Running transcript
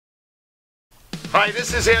Hi,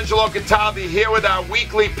 this is Angelo Cataldi here with our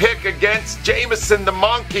weekly pick against Jameson the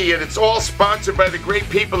Monkey, and it's all sponsored by the great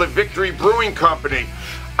people at Victory Brewing Company.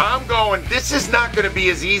 I'm going, this is not going to be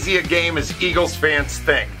as easy a game as Eagles fans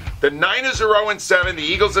think. The Niners are 0-7, the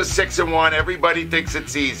Eagles are 6-1, everybody thinks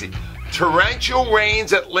it's easy. Torrential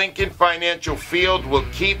rains at Lincoln Financial Field will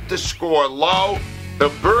keep the score low. The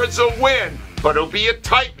Birds will win, but it'll be a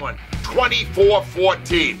tight one,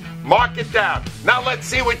 24-14. Mark it down. Now let's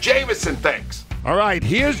see what Jameson thinks. All right,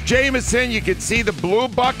 here's Jameson. You can see the blue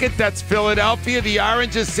bucket. That's Philadelphia. The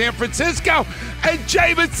orange is San Francisco. And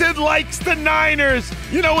Jameson likes the Niners.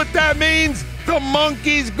 You know what that means? The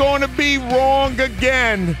monkey's going to be wrong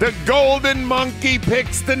again. The golden monkey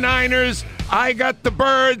picks the Niners. I got the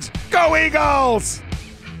Birds. Go Eagles!